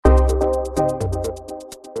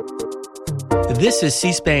This is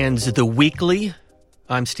C-SPAN's The Weekly.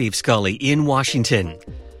 I'm Steve Scully in Washington.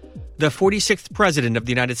 The 46th President of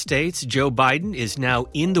the United States, Joe Biden, is now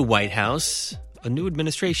in the White House. A new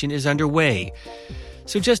administration is underway.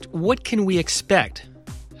 So just what can we expect?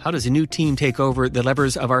 How does a new team take over the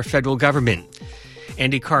levers of our federal government?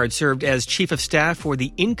 Andy Card served as Chief of Staff for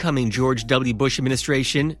the incoming George W. Bush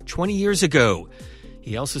administration 20 years ago.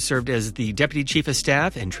 He also served as the Deputy Chief of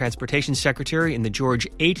Staff and Transportation Secretary in the George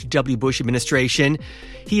H.W. Bush administration.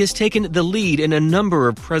 He has taken the lead in a number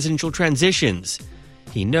of presidential transitions.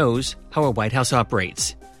 He knows how a White House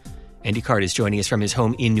operates. Andy Card is joining us from his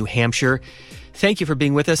home in New Hampshire. Thank you for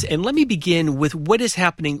being with us. And let me begin with what is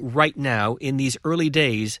happening right now in these early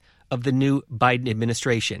days of the new Biden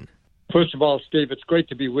administration. First of all, Steve, it's great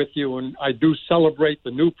to be with you, and I do celebrate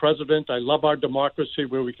the new president. I love our democracy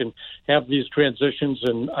where we can have these transitions,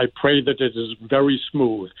 and I pray that it is very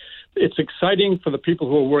smooth. It's exciting for the people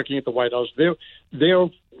who are working at the White House. They're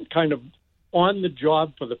kind of on the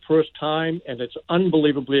job for the first time, and it's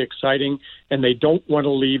unbelievably exciting, and they don't want to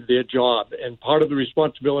leave their job. And part of the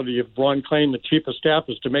responsibility of Ron Klain, the Chief of Staff,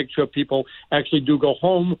 is to make sure people actually do go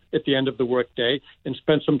home at the end of the workday and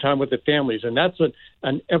spend some time with their families. And that's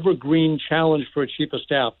an evergreen challenge for a Chief of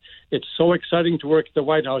Staff. It's so exciting to work at the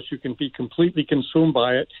White House. You can be completely consumed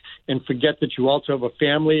by it and forget that you also have a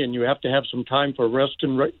family and you have to have some time for rest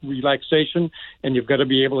and relaxation, and you've got to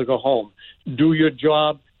be able to go home. Do your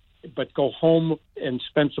job, but go home and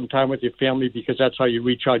spend some time with your family because that's how you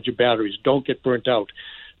recharge your batteries. Don't get burnt out.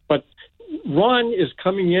 But Ron is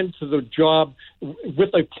coming into the job with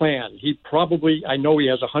a plan. I know he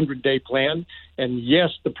has a 100-day plan, and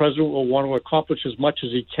yes, the president will want to accomplish as much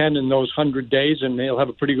as he can in those 100 days, and he'll have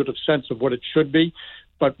a pretty good sense of what it should be.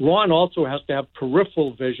 But Ron also has to have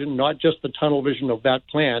peripheral vision, not just the tunnel vision of that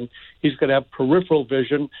plan. He's got to have peripheral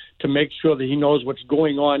vision to make sure that he knows what's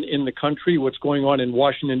going on in the country, what's going on in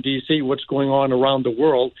Washington, D.C., what's going on around the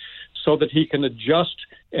world, so that he can adjust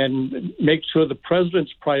and make sure the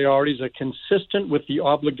president's priorities are consistent with the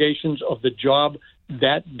obligations of the job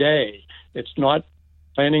that day. It's not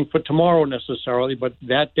planning for tomorrow necessarily, but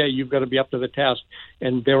that day you've got to be up to the task.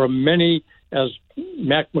 And there are many, as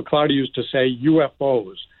Mac McClarty used to say,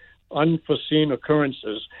 UFOs, unforeseen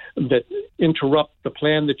occurrences that interrupt the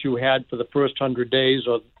plan that you had for the first 100 days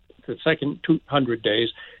or the second 200 days,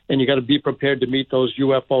 and you got to be prepared to meet those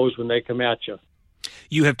UFOs when they come at you.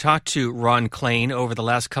 You have talked to Ron Klain over the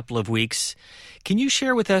last couple of weeks. Can you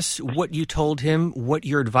share with us what you told him, what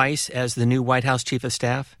your advice as the new White House Chief of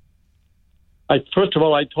Staff? First of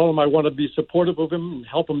all, I told him I want to be supportive of him and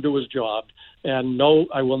help him do his job. And no,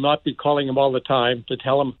 I will not be calling him all the time to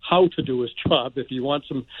tell him how to do his job. If he wants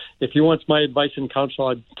my advice and counsel,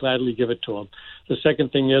 I'd gladly give it to him. The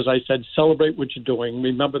second thing is I said, celebrate what you're doing.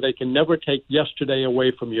 Remember, they can never take yesterday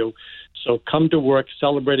away from you. So come to work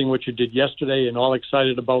celebrating what you did yesterday and all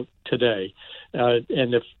excited about today.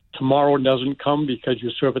 And if tomorrow doesn't come because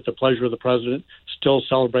you serve at the pleasure of the president, still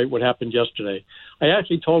celebrate what happened yesterday. I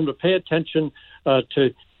actually told him to pay attention to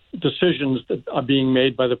decisions that are being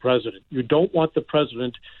made by the president. You don't want the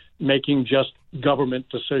president making just government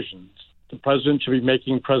decisions. The president should be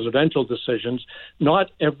making presidential decisions,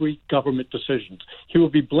 not every government decision. He will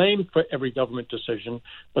be blamed for every government decision,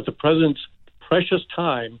 but the president's precious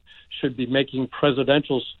time should be making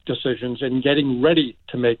presidential decisions and getting ready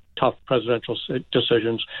to make tough presidential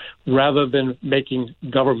decisions rather than making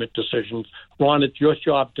government decisions. Ron, it's your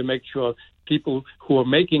job to make sure people who are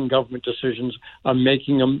making government decisions are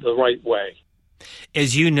making them the right way.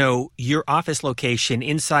 As you know, your office location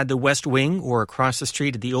inside the West Wing or across the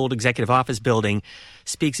street at the old Executive Office building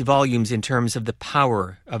speaks volumes in terms of the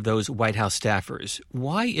power of those White House staffers.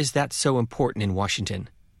 Why is that so important in Washington?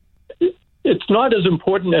 It's not as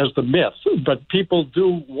important as the myth, but people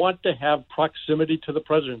do want to have proximity to the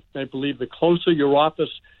president. They believe the closer your office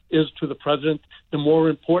is to the president, the more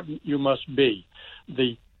important you must be.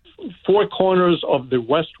 The four corners of the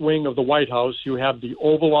West Wing of the White House, you have the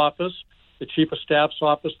Oval Office, the Chief of Staff's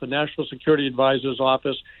office, the National Security Advisor's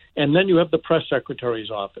office, and then you have the Press Secretary's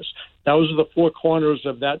office. Those are the four corners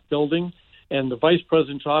of that building, and the Vice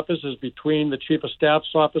President's office is between the Chief of Staff's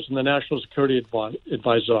office and the National Security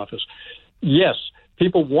Advisor's office. Yes,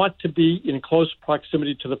 people want to be in close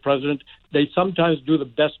proximity to the president. They sometimes do the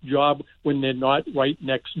best job when they're not right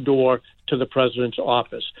next door to the president's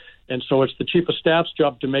office. And so it's the Chief of Staff's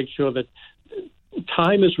job to make sure that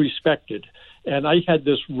time is respected. And I had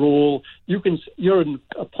this rule, you're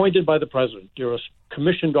appointed by the president. You're a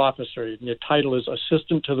commissioned officer, and your title is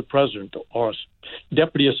assistant to the president or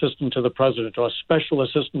deputy assistant to the president or special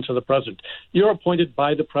assistant to the president. You're appointed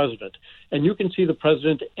by the president, and you can see the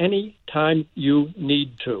president any time you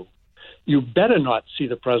need to. you better not see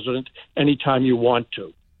the president anytime you want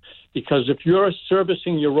to. Because if you're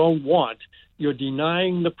servicing your own want, you're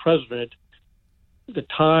denying the president the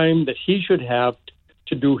time that he should have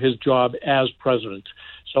to do his job as president.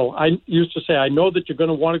 So I used to say, I know that you're going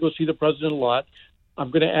to want to go see the president a lot.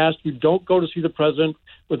 I'm going to ask you, don't go to see the president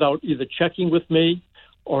without either checking with me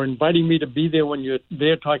or inviting me to be there when you're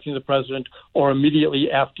there talking to the president or immediately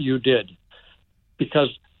after you did. Because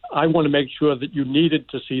I want to make sure that you needed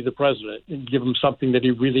to see the president and give him something that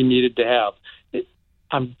he really needed to have.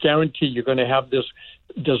 I'm guaranteed you're going to have this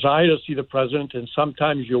desire to see the president, and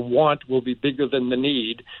sometimes your want will be bigger than the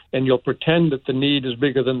need, and you'll pretend that the need is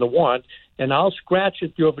bigger than the want, and I'll scratch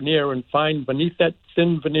at your veneer and find beneath that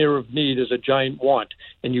thin veneer of need is a giant want,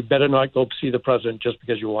 and you better not go see the president just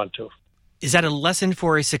because you want to. Is that a lesson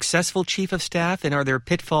for a successful chief of staff, and are there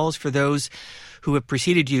pitfalls for those who have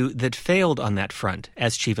preceded you that failed on that front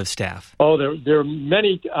as chief of staff? Oh, there are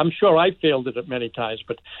many. I'm sure I failed at it many times,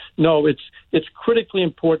 but no, it's critically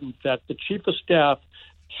important that the chief of staff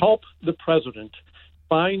help the president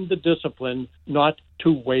find the discipline not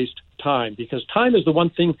to waste time, because time is the one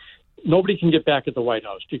thing nobody can get back at the White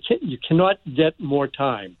House. You cannot get more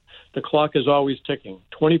time. The clock is always ticking,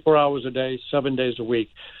 24 hours a day, 7 days a week.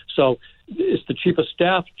 So it's the chief of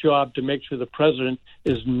staff's job to make sure the president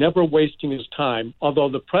is never wasting his time, although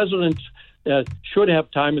the president should have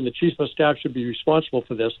time, and the chief of staff should be responsible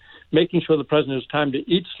for this, making sure the president has time to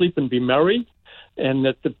eat, sleep, and be merry, and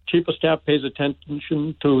that the chief of staff pays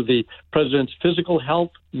attention to the president's physical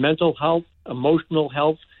health, mental health, emotional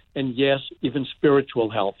health, and yes, even spiritual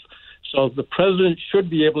health. So the president should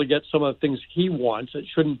be able to get some of the things he wants. It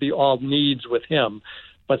shouldn't be all needs with him.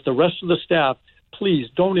 But the rest of the staff, please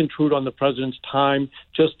don't intrude on the president's time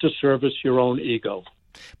just to service your own ego.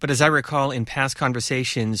 But as I recall in past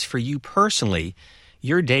conversations, for you personally,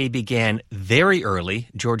 your day began very early.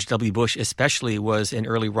 George W. Bush especially was an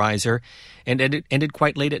early riser and ended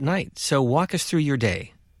quite late at night. So walk us through your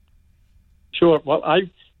day. Sure. Well,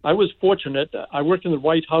 I was fortunate. I worked in the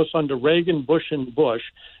White House under Reagan, Bush, and Bush.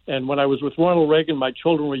 And when I was with Ronald Reagan, my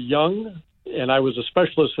children were young, and I was a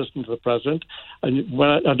special assistant to the president. And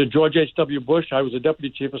under George H.W. Bush, I was a deputy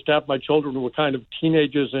chief of staff. My children were kind of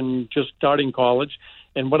teenagers and just starting college.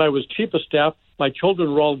 And when I was chief of staff, my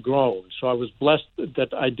children were all grown. So I was blessed that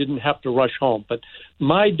I didn't have to rush home. But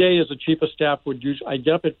my day as a chief of staff I'd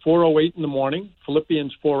get up at 4:08 in the morning,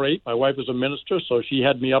 Philippians 4:8. My wife was a minister, so she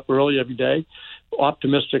had me up early every day,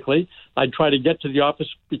 optimistically. I'd try to get to the office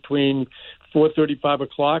between 4:30, 5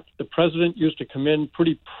 o'clock. The president used to come in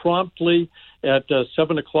pretty promptly at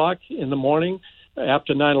 7 o'clock in the morning.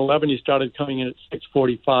 After 9/11, he started coming in at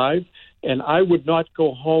 6:45. And I would not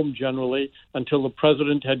go home generally until the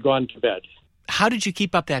president had gone to bed. How did you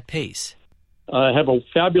keep up that pace? I have a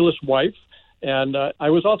fabulous wife, and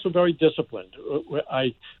I was also very disciplined.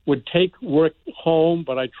 I would take work home,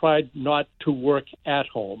 but I tried not to work at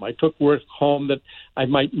home. I took work home that I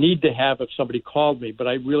might need to have if somebody called me, but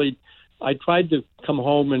I tried to come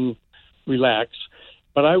home and relax.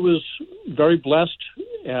 But I was very blessed,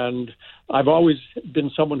 and I've always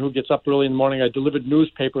been someone who gets up early in the morning. I delivered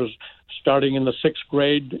newspapers starting in the 6th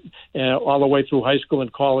grade all the way through high school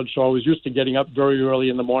and college, so I was used to getting up very early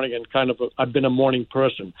in the morning, and I've been a morning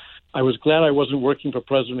person. I was glad I wasn't working for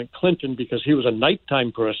President Clinton because he was a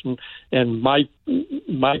nighttime person, and my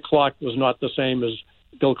clock was not the same as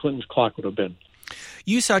Bill Clinton's clock would have been.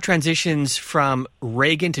 You saw transitions from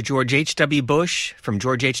Reagan to George H.W. Bush, from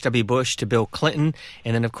George H.W. Bush to Bill Clinton,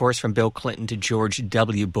 and then, of course, from Bill Clinton to George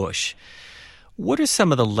W. Bush. What are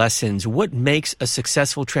some of the lessons? What makes a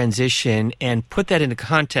successful transition? And put that into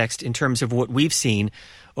context in terms of what we've seen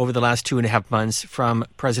over the last 2.5 months from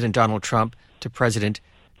President Donald Trump to President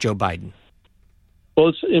Joe Biden. Well,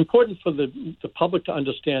 it's important for the public to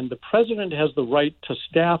understand the president has the right to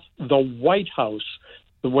staff the White House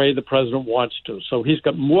the way the president wants to. So he's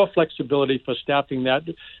got more flexibility for staffing that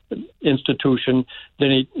institution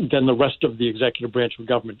than the rest of the executive branch of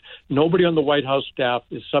government. Nobody on the White House staff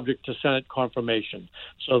is subject to Senate confirmation.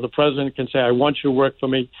 So the president can say, I want you to work for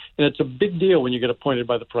me. And it's a big deal when you get appointed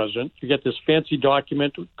by the president. You get this fancy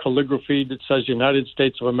document, calligraphy that says United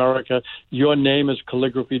States of America. Your name is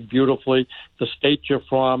calligraphied beautifully, the state you're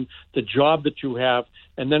from, the job that you have.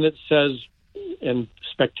 And then it says, in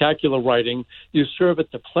spectacular writing, you serve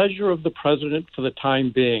at the pleasure of the president for the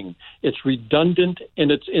time being. It's redundant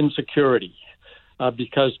in its insecurity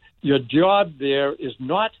because your job there is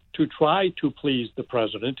not to try to please the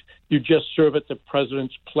president. You just serve at the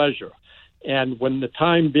president's pleasure. And when the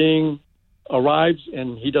time being arrives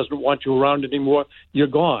and he doesn't want you around anymore, you're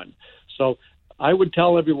gone. So I would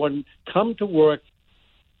tell everyone, come to work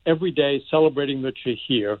every day celebrating that you're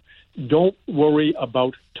here. Don't worry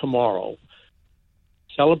about tomorrow.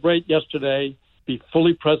 Celebrate yesterday, be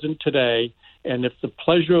fully present today, and if the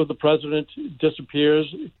pleasure of the president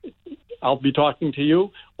disappears, I'll be talking to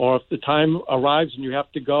you, or if the time arrives and you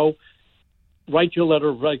have to go, write your letter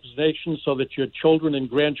of resignation so that your children and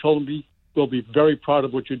grandchildren will be very proud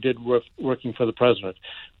of what you did working for the president.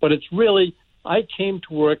 But it's really, I came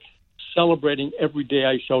to work celebrating every day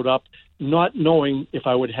I showed up, not knowing if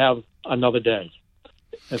I would have another day.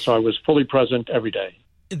 And so I was fully present every day.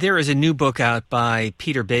 There is a new book out by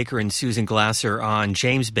Peter Baker and Susan Glasser on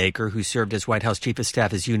James Baker, who served as White House Chief of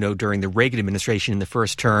Staff, as you know, during the Reagan administration in the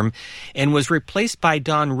first term, and was replaced by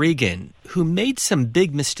Don Regan, who made some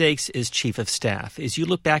big mistakes as Chief of Staff. As you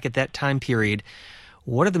look back at that time period,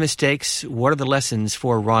 what are the mistakes, what are the lessons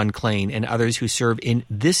for Ron Klain and others who serve in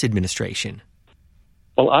this administration?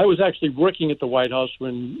 Well, I was actually working at the White House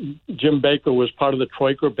when Jim Baker was part of the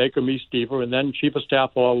Troika, Baker, me, Stever, and then Chief of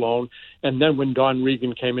Staff all alone, and then when Don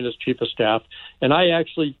Regan came in as Chief of Staff. And I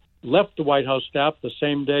actually left the White House staff the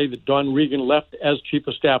same day that Don Regan left as Chief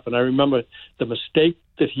of Staff, and I remember the mistake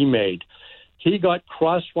that he made. He got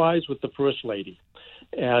crosswise with the First Lady,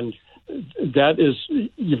 and that is,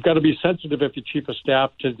 you've got to be sensitive if you're Chief of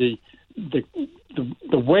Staff to the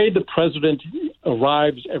way the president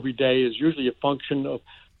arrives every day is usually a function of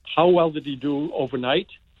how well did he do overnight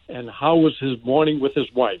and how was his morning with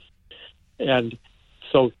his wife. And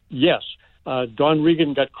so, yes, Don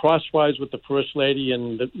Regan got crosswise with the First Lady,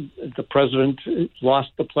 and the president lost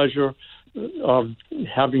the pleasure of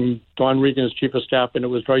having Don Regan as Chief of Staff, and it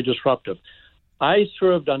was very disruptive. I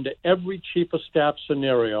served under every Chief of Staff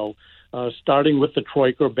scenario, starting with the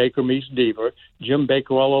Troika, Baker, me, Stever, Jim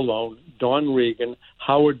Baker all alone, Don Regan,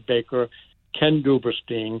 Howard Baker, Ken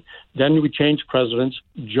Duberstein. Then we changed presidents,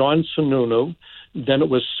 John Sununu. Then it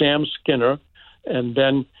was Sam Skinner. And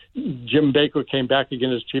then Jim Baker came back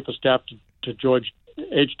again as Chief of Staff to George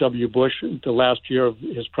H.W. Bush the last year of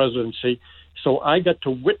his presidency. So I got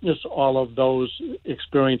to witness all of those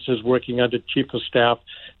experiences working under Chief of Staff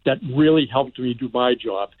that really helped me do my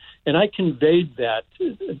job. And I conveyed that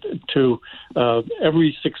to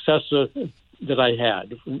every successor that I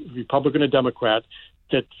had, Republican or Democrat,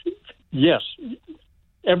 that, yes,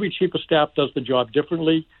 every Chief of Staff does the job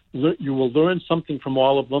differently. You will learn something from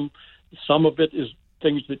all of them. Some of it is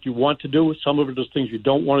things that you want to do. Some of it is things you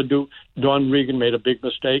don't want to do. Don Regan made a big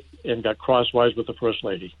mistake and got crosswise with the First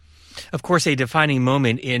Lady. Of course, a defining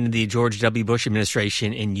moment in the George W. Bush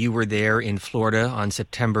administration, and you were there in Florida on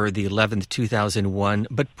September the 11th, 2001.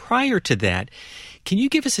 But prior to that, can you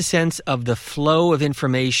give us a sense of the flow of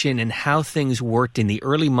information and how things worked in the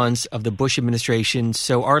early months of the Bush administration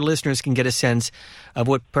so our listeners can get a sense of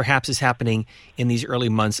what perhaps is happening in these early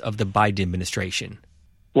months of the Biden administration?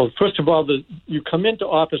 Well, first of all, you come into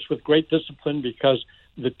office with great discipline because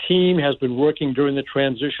the team has been working during the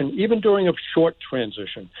transition, even during a short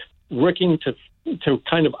transition, working to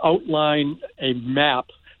kind of outline a map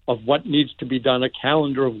of what needs to be done, a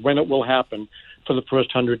calendar of when it will happen for the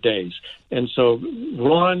first 100 days. And so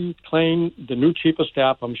Ron Klain, the new Chief of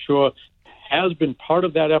Staff, I'm sure, has been part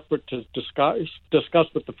of that effort to discuss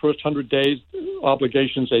what the first 100 days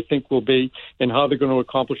obligations they think will be and how they're going to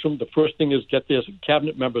accomplish them. The first thing is get their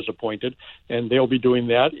cabinet members appointed, and they'll be doing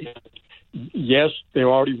that. Yes, they're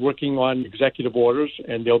already working on executive orders,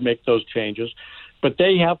 and they'll make those changes. But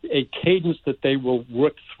they have a cadence that they will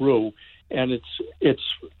work through, and it's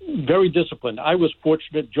very disciplined. I was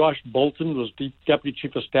fortunate. Josh Bolton was the Deputy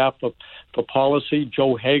Chief of Staff for Policy.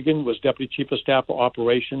 Joe Hagan was Deputy Chief of Staff for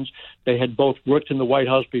Operations. They had both worked in the White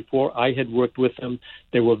House before. I had worked with them.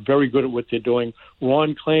 They were very good at what they're doing.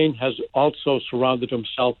 Ron Klain has also surrounded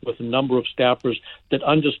himself with a number of staffers that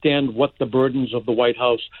understand what the burdens of the White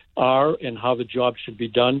House are and how the job should be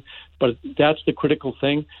done. But that's the critical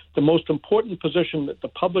thing. The most important position that the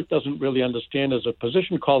public doesn't really understand is a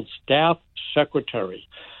position called Staff Secretary.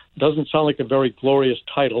 Doesn't sound like a very glorious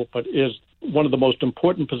title, but is one of the most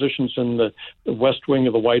important positions in the West Wing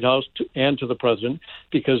of the White House and to the president,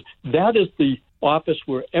 because that is the office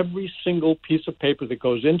where every single piece of paper that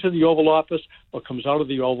goes into the Oval Office or comes out of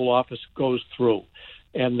the Oval Office goes through.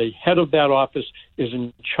 And the head of that office is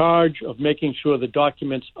in charge of making sure the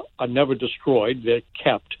documents are never destroyed, they're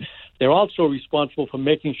kept. They're also responsible for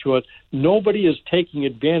making sure nobody is taking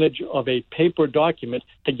advantage of a paper document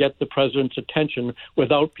to get the president's attention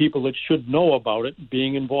without people that should know about it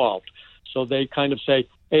being involved. So they kind of say,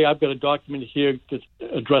 hey, I've got a document here that's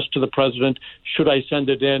addressed to the president. Should I send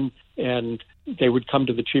it in? and they would come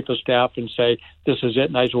to the chief of staff and say, this is it.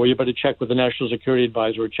 And I said, well, you better check with the National Security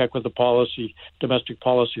Advisor or check with the domestic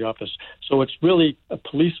policy office. So it's really a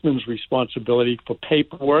policeman's responsibility for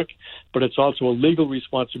paperwork, but it's also a legal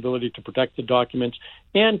responsibility to protect the documents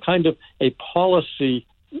and kind of a policy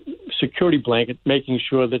security blanket, making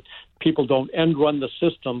sure that people don't end run the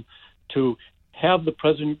system to have the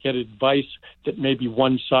president get advice that may be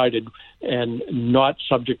one-sided and not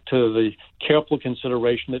subject to the careful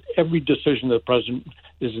consideration that every decision the president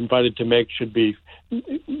is invited to make should be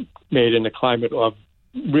made in a climate of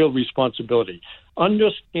real responsibility.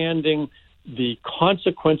 Understanding the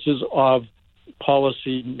consequences of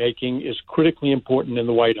policy making is critically important in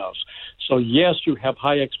the White House. So yes, you have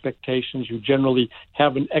high expectations. You generally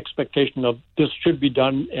have an expectation of this should be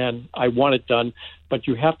done and I want it done, but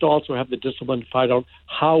you have to also have the discipline to find out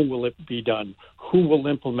how will it be done, who will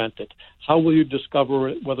implement it, how will you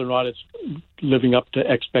discover whether or not it's living up to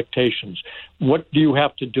expectations, what do you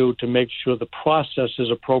have to do to make sure the process is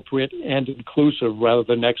appropriate and inclusive rather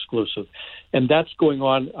than exclusive. And that's going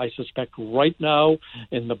on, I suspect, right now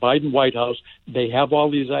in the Biden White House. They have all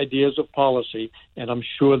these ideas of policy, and I'm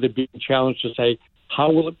sure they're being challenged to say, how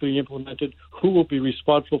will it be implemented? Who will be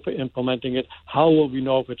responsible for implementing it? How will we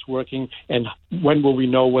know if it's working? And when will we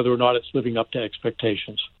know whether or not it's living up to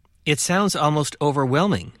expectations? It sounds almost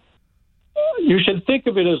overwhelming. You should think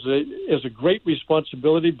of it as a great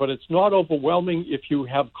responsibility, but it's not overwhelming if you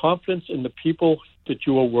have confidence in the people that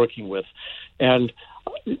you are working with. And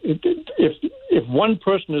if one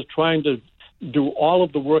person is trying to do all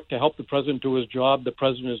of the work to help the president do his job, the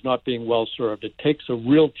president is not being well served. It takes a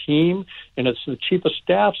real team, and it's the chief of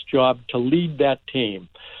staff's job to lead that team.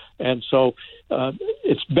 And so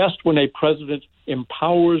it's best when a president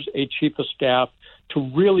empowers a chief of staff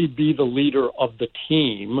to really be the leader of the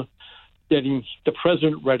team, getting the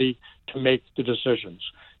president ready to make the decisions.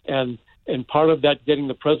 And part of that, getting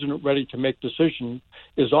the president ready to make decisions,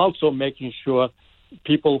 is also making sure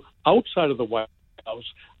people outside of the White House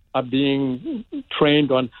are being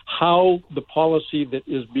trained on how the policy that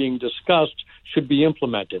is being discussed should be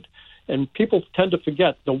implemented. And people tend to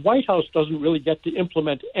forget the White House doesn't really get to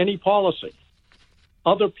implement any policy.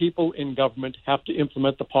 Other people in government have to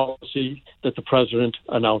implement the policy that the president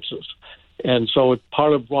announces. And so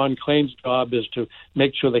part of Ron Klain's job is to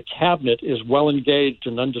make sure the cabinet is well engaged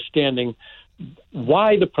in understanding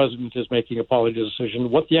why the president is making a policy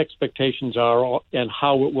decision, what the expectations are, and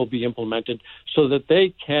how it will be implemented so that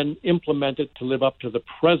they can implement it to live up to the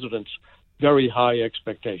president's very high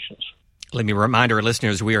expectations. Let me remind our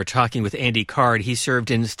listeners, we are talking with Andy Card. He served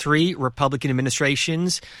in 3 Republican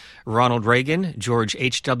administrations, Ronald Reagan, George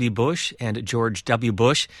H.W. Bush, and George W.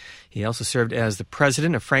 Bush. He also served as the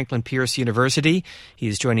president of Franklin Pierce University. He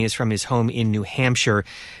is joining us from his home in New Hampshire.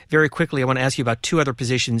 Very quickly, I want to ask you about 2 other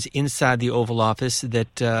positions inside the Oval Office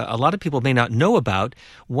that a lot of people may not know about.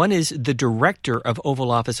 One is the director of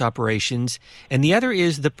Oval Office operations, and the other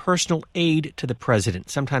is the personal aide to the president,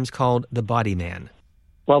 sometimes called the body man.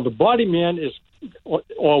 Well, the body man is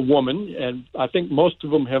or woman, and I think most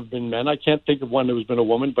of them have been men. I can't think of one who's been a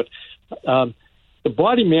woman, but the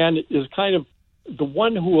body man is kind of the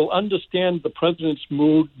one who will understand the president's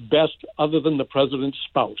mood best other than the president's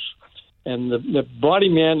spouse. And the body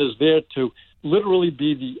man is there to literally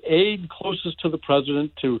be the aide closest to the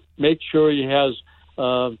president to make sure he has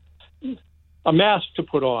a mask to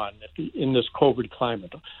put on in this COVID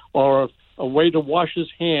climate, or a way to wash his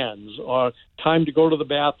hands, or time to go to the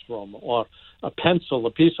bathroom, or a pencil, a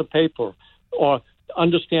piece of paper, or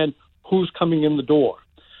understand who's coming in the door.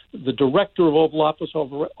 The director of Oval Office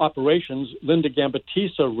Operations, Linda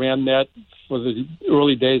Gambetisa, ran that for the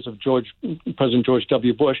early days of President George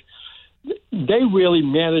W. Bush. They really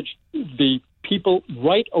managed the people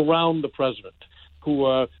right around the president,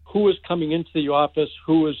 who is coming into the office,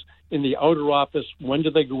 who is in the outer office, when do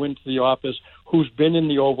they go into the office, who's been in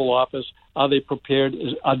the Oval Office, are they prepared,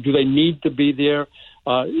 do they need to be there,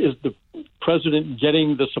 is the president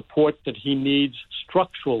getting the support that he needs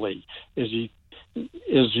structurally, is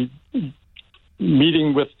he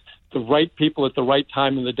meeting with the right people at the right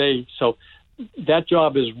time in the day. So that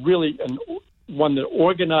job is really one that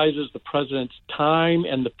organizes the president's time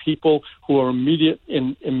and the people who are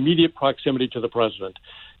in immediate proximity to the president,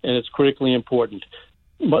 and it's critically important.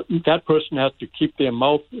 But that person has to keep their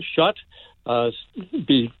mouth shut,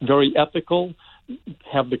 be very ethical,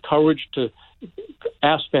 have the courage to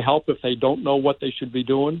ask for help if they don't know what they should be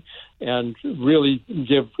doing, and really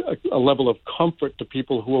give a level of comfort to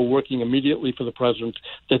people who are working immediately for the president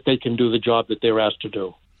that they can do the job that they're asked to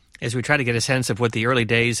do. As we try to get a sense of what the early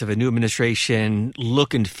days of a new administration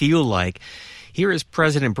look and feel like, Here is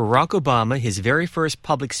President Barack Obama, his very first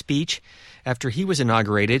public speech after he was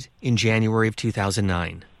inaugurated in January of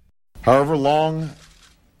 2009. However long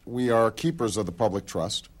we are keepers of the public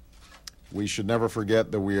trust, we should never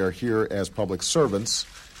forget that we are here as public servants,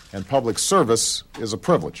 and public service is a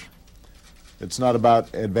privilege. It's not about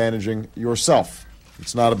advantaging yourself.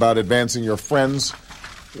 It's not about advancing your friends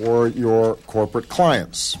or your corporate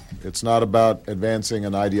clients. It's not about advancing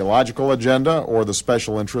an ideological agenda or the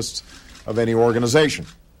special interests of any organization.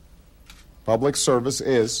 Public service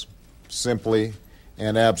is simply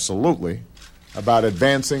and absolutely about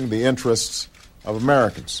advancing the interests of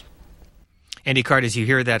Americans. Andy Card, as you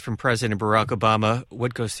hear that from President Barack Obama,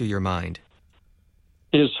 what goes through your mind?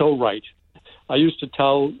 It is so right. I used to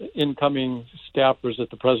tell incoming staffers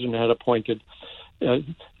that the president had appointed,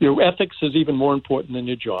 your ethics is even more important than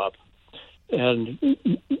your job. And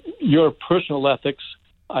your personal ethics,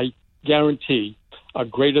 I guarantee, are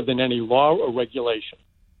greater than any law or regulation.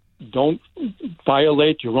 Don't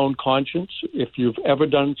violate your own conscience. If you've ever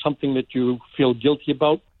done something that you feel guilty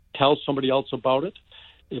about, tell somebody else about it.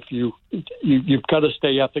 If you've got to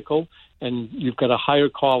stay ethical, and you've got a higher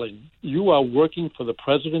calling. You are working for the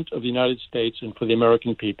President of the United States and for the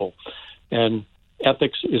American people. And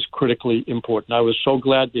ethics is critically important. I was so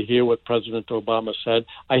glad to hear what President Obama said.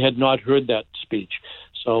 I had not heard that speech.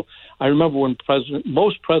 So I remember when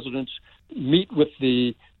most presidents meet with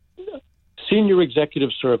the senior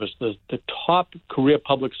executive service, the top career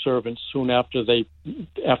public servants soon after the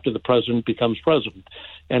president becomes president.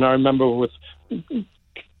 And I remember with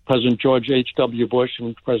President George H.W. Bush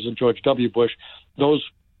and President George W. Bush,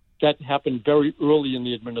 that happened very early in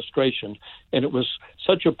the administration, and it was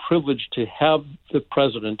such a privilege to have the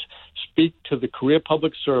president speak to the career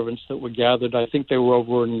public servants that were gathered. I think they were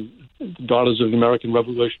over in the Daughters of the American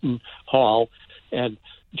Revolution Hall, and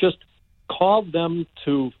just called them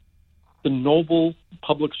to the noble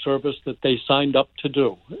public service that they signed up to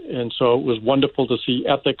do. And so it was wonderful to see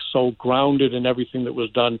ethics so grounded in everything that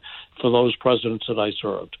was done for those presidents that I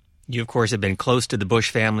served. You, of course, have been close to the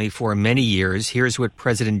Bush family for many years. Here's what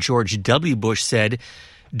President George W. Bush said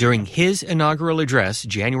during his inaugural address,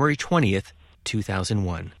 January 20th,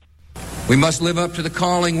 2001. We must live up to the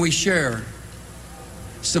calling we share.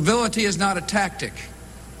 Civility is not a tactic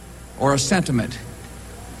or a sentiment.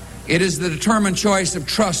 It is the determined choice of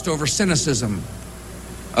trust over cynicism,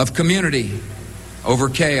 of community over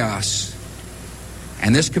chaos.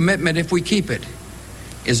 And this commitment, if we keep it,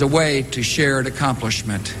 is a way to shared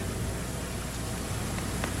accomplishment.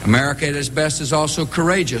 America at its best is also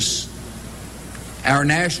courageous. Our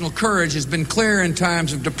national courage has been clear in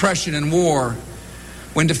times of depression and war,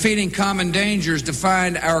 when defeating common dangers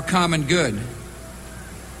defined our common good.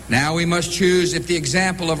 Now we must choose if the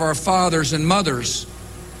example of our fathers and mothers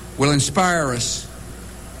will inspire us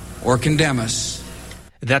or condemn us.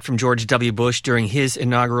 That from George W. Bush during his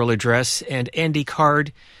inaugural address. And Andy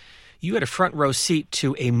Card, you had a front row seat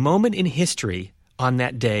to a moment in history on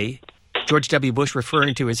that day. George W. Bush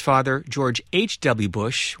referring to his father, George H.W.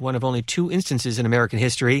 Bush, one of only two instances in American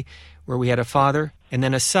history where we had a father and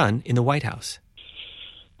then a son in the White House.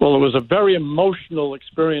 Well, it was a very emotional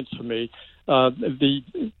experience for me. The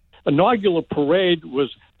inaugural parade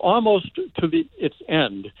was almost to its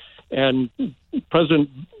end, and President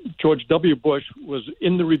George W. Bush was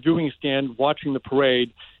in the reviewing stand watching the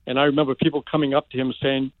parade, and I remember people coming up to him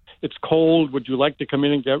saying, "It's cold. Would you like to come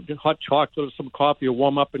in and get hot chocolate or some coffee or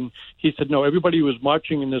warm up?" And he said, "No, everybody who is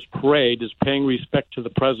marching in this parade is paying respect to the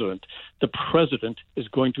president. The president is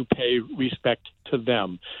going to pay respect to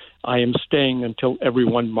them. I am staying until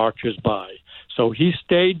everyone marches by." So he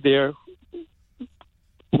stayed there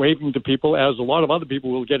waving to people, as a lot of other people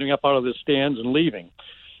were getting up out of the stands and leaving.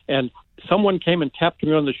 And someone came and tapped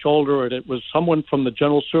me on the shoulder, and it was someone from the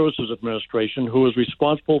General Services Administration who was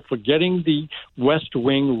responsible for getting the West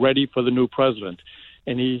Wing ready for the new president.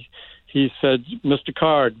 And he said, "Mr.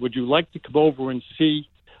 Card, would you like to come over and see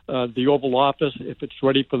the Oval Office if it's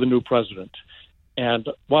ready for the new president?" And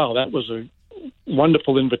wow, that was a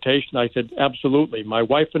wonderful invitation. I said, absolutely. My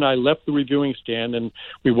wife and I left the reviewing stand, and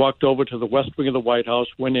we walked over to the West Wing of the White House,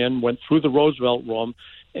 went through the Roosevelt Room,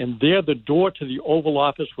 and there the door to the Oval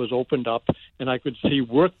Office was opened up, and I could see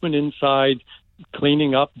workmen inside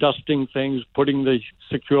cleaning up, dusting things, putting the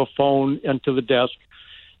secure phone into the desk.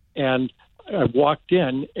 And I walked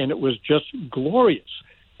in, and it was just glorious.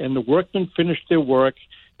 And the workmen finished their work,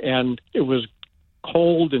 and it was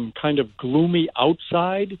cold and kind of gloomy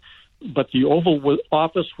outside, but the Oval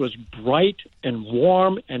Office was bright and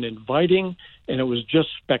warm and inviting, and it was just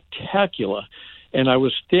spectacular. And I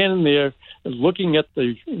was standing there looking at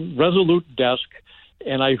the resolute desk,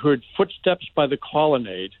 and I heard footsteps by the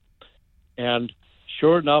colonnade. And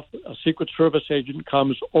sure enough, a Secret Service agent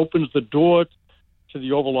comes, opens the door to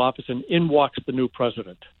the Oval Office, and in walks the new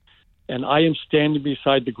president. And I am standing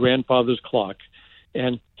beside the grandfather's clock.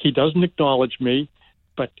 And he doesn't acknowledge me,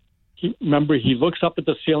 but he looks up at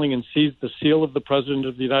the ceiling and sees the seal of the President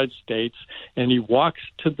of the United States, and he walks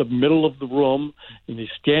to the middle of the room, and he's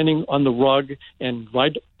standing on the rug, and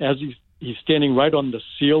right as he's standing right on the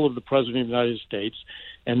seal of the President of the United States,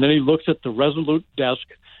 and then he looks at the Resolute desk,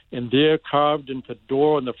 and there, carved into the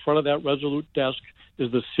door on the front of that Resolute desk,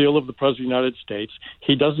 is the seal of the President of the United States.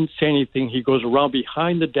 He doesn't say anything. He goes around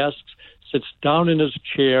behind the desks, sits down in his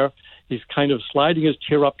chair. He's kind of sliding his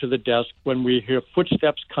chair up to the desk when we hear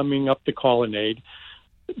footsteps coming up the colonnade.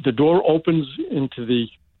 The door opens into the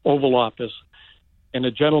Oval Office, and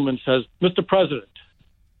a gentleman says, "Mr. President."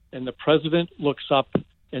 And the president looks up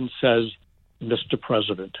and says, "Mr.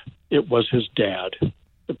 President." It was his dad.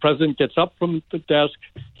 The president gets up from the desk.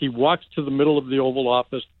 He walks to the middle of the Oval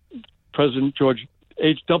Office. President George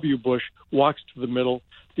H.W. Bush walks to the middle.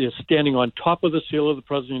 He is standing on top of the seal of the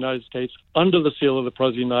President of the United States, under the seal of the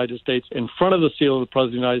President of the United States, in front of the seal of the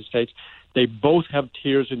President of the United States. They both have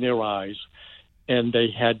tears in their eyes, and they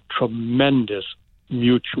had tremendous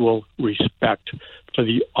mutual respect for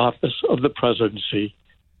the office of the presidency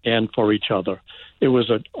and for each other. It was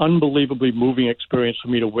an unbelievably moving experience for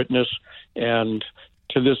me to witness, and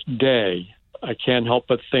to this day, I can't help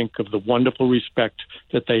but think of the wonderful respect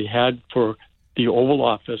that they had for the Oval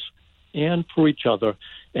Office and for each other.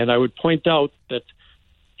 And I would point out that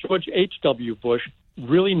George H.W. Bush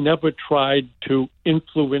really never tried to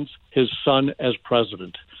influence his son as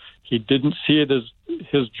president. He didn't see it as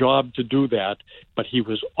his job to do that, but he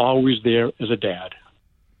was always there as a dad.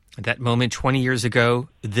 That moment 20 years ago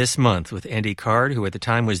this month with Andy Card, who at the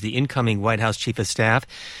time was the incoming White House Chief of Staff,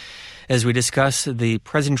 as we discuss the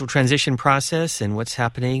presidential transition process and what's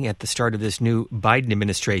happening at the start of this new Biden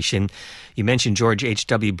administration. You mentioned George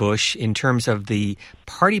H.W. Bush in terms of the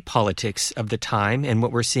party politics of the time and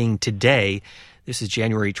what we're seeing today. This is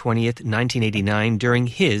January 20th, 1989, during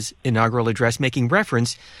his inaugural address, making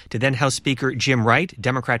reference to then House Speaker Jim Wright,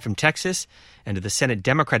 Democrat from Texas, and to the Senate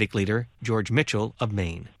Democratic leader, George Mitchell of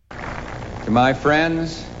Maine. To my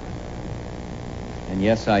friends, and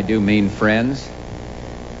yes, I do mean friends,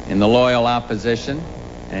 in the loyal opposition,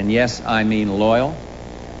 and yes, I mean loyal,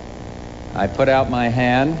 I put out my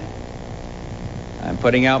hand. I'm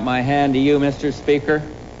putting out my hand to you, Mr. Speaker.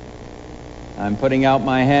 I'm putting out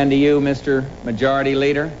my hand to you, Mr. Majority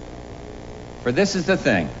Leader. For this is the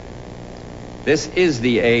thing. This is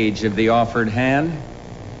the age of the offered hand,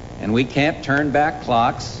 and we can't turn back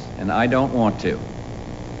clocks, and I don't want to.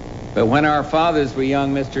 But when our fathers were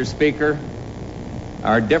young, Mr. Speaker,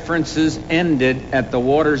 our differences ended at the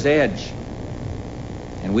water's edge,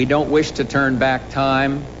 and we don't wish to turn back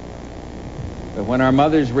time. But when our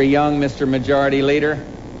mothers were young, Mr. Majority Leader,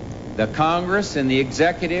 the Congress and the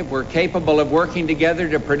executive were capable of working together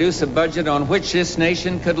to produce a budget on which this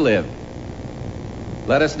nation could live.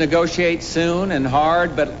 Let us negotiate soon and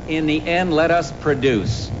hard, but in the end, let us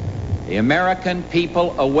produce. The American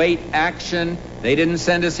people await action. They didn't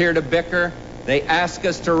send us here to bicker. They ask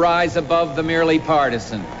us to rise above the merely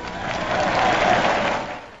partisan.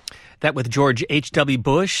 That with George H.W.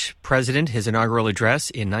 Bush, President, his inaugural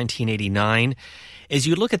address in 1989. As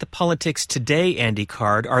you look at the politics today, Andy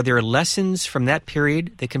Card, are there lessons from that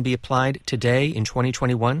period that can be applied today in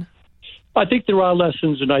 2021? I think there are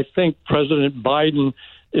lessons, and I think President Biden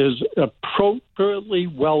is appropriately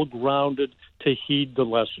well-grounded to heed the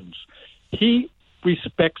lessons. He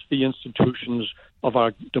respects the institutions of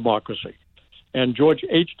our democracy. And George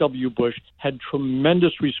H.W. Bush had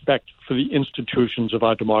tremendous respect for the institutions of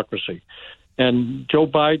our democracy. And Joe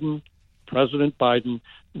Biden, President Biden,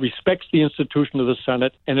 respects the institution of the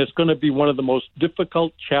Senate, and it's going to be one of the most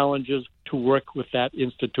difficult challenges to work with that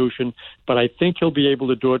institution. But I think he'll be able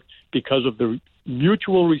to do it because of the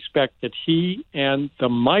mutual respect that he and the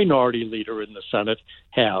minority leader in the Senate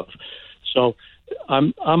have. So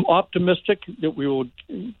I'm optimistic that we will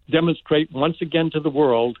demonstrate once again to the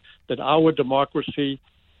world that our democracy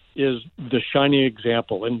is the shining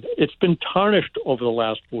example. And it's been tarnished over the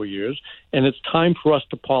last 4 years, and it's time for us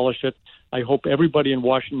to polish it. I hope everybody in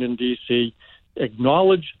Washington, D.C.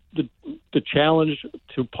 acknowledge the challenge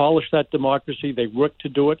to polish that democracy. They work to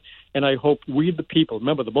do it. And I hope we, the people,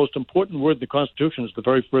 remember the most important word in the Constitution is the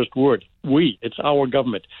very first word, we. It's our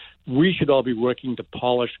government. We should all be working to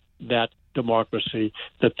polish that democracy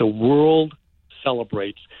that the world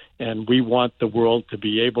celebrates. And we want the world to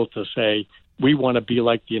be able to say, we want to be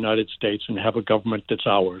like the United States and have a government that's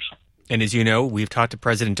ours. And as you know, we've talked to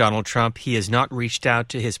President Donald Trump. He has not reached out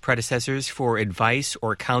to his predecessors for advice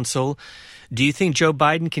or counsel. Do you think Joe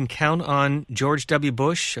Biden can count on George W.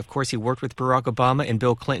 Bush? Of course, he worked with Barack Obama and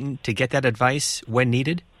Bill Clinton to get that advice when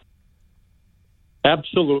needed.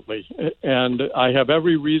 Absolutely. And I have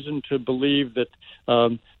every reason to believe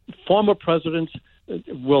that former presidents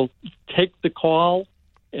will take the call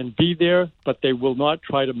and be there, but they will not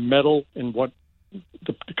try to meddle in what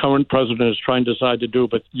the current president is trying to decide to do.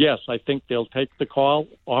 But yes, I think they'll take the call,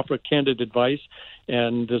 offer candid advice,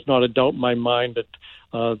 and there's not a doubt in my mind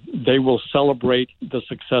that they will celebrate the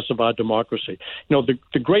success of our democracy. You know,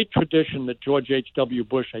 the great tradition that George H.W.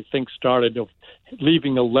 Bush, I think, started of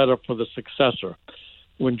leaving a letter for the successor.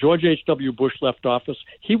 When George H.W. Bush left office,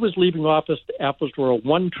 he was leaving office after a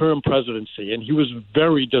one-term presidency, and he was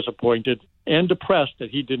very disappointed and depressed that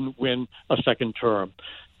he didn't win a second term.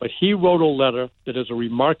 But he wrote a letter that is a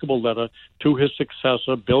remarkable letter to his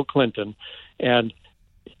successor, Bill Clinton, and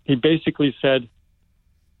he basically said,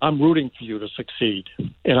 I'm rooting for you to succeed,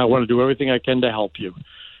 and I want to do everything I can to help you.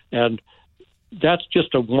 And that's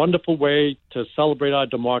just a wonderful way to celebrate our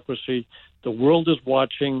democracy. The world is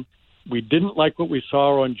watching. We didn't like what we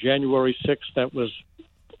saw on January 6th. That was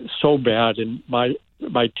so bad, and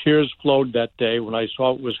my tears flowed that day when I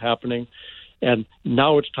saw what was happening. And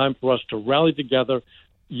now it's time for us to rally together.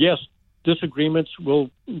 Yes, disagreements will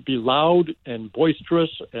be loud and boisterous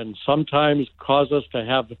and sometimes cause us to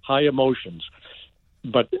have high emotions.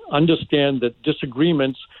 But understand that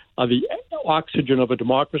disagreements are the oxygen of a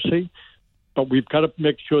democracy. But we've got to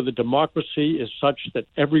make sure the democracy is such that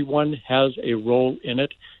everyone has a role in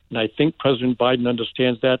it. And I think President Biden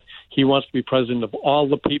understands that. He wants to be president of all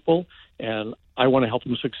the people, and I want to help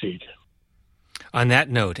him succeed. On that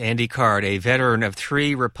note, Andy Card, a veteran of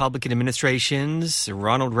 3 Republican administrations,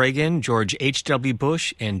 Ronald Reagan, George H.W.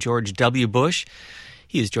 Bush, and George W. Bush.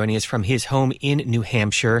 He is joining us from his home in New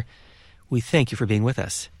Hampshire. We thank you for being with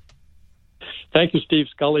us. Thank you, Steve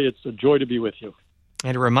Scully. It's a joy to be with you.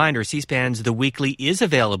 And a reminder, C-SPAN's The Weekly is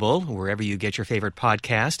available wherever you get your favorite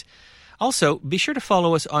podcast. Also, be sure to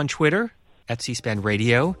follow us on Twitter at C-SPAN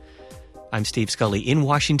Radio. I'm Steve Scully in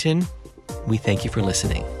Washington. We thank you for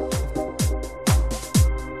listening.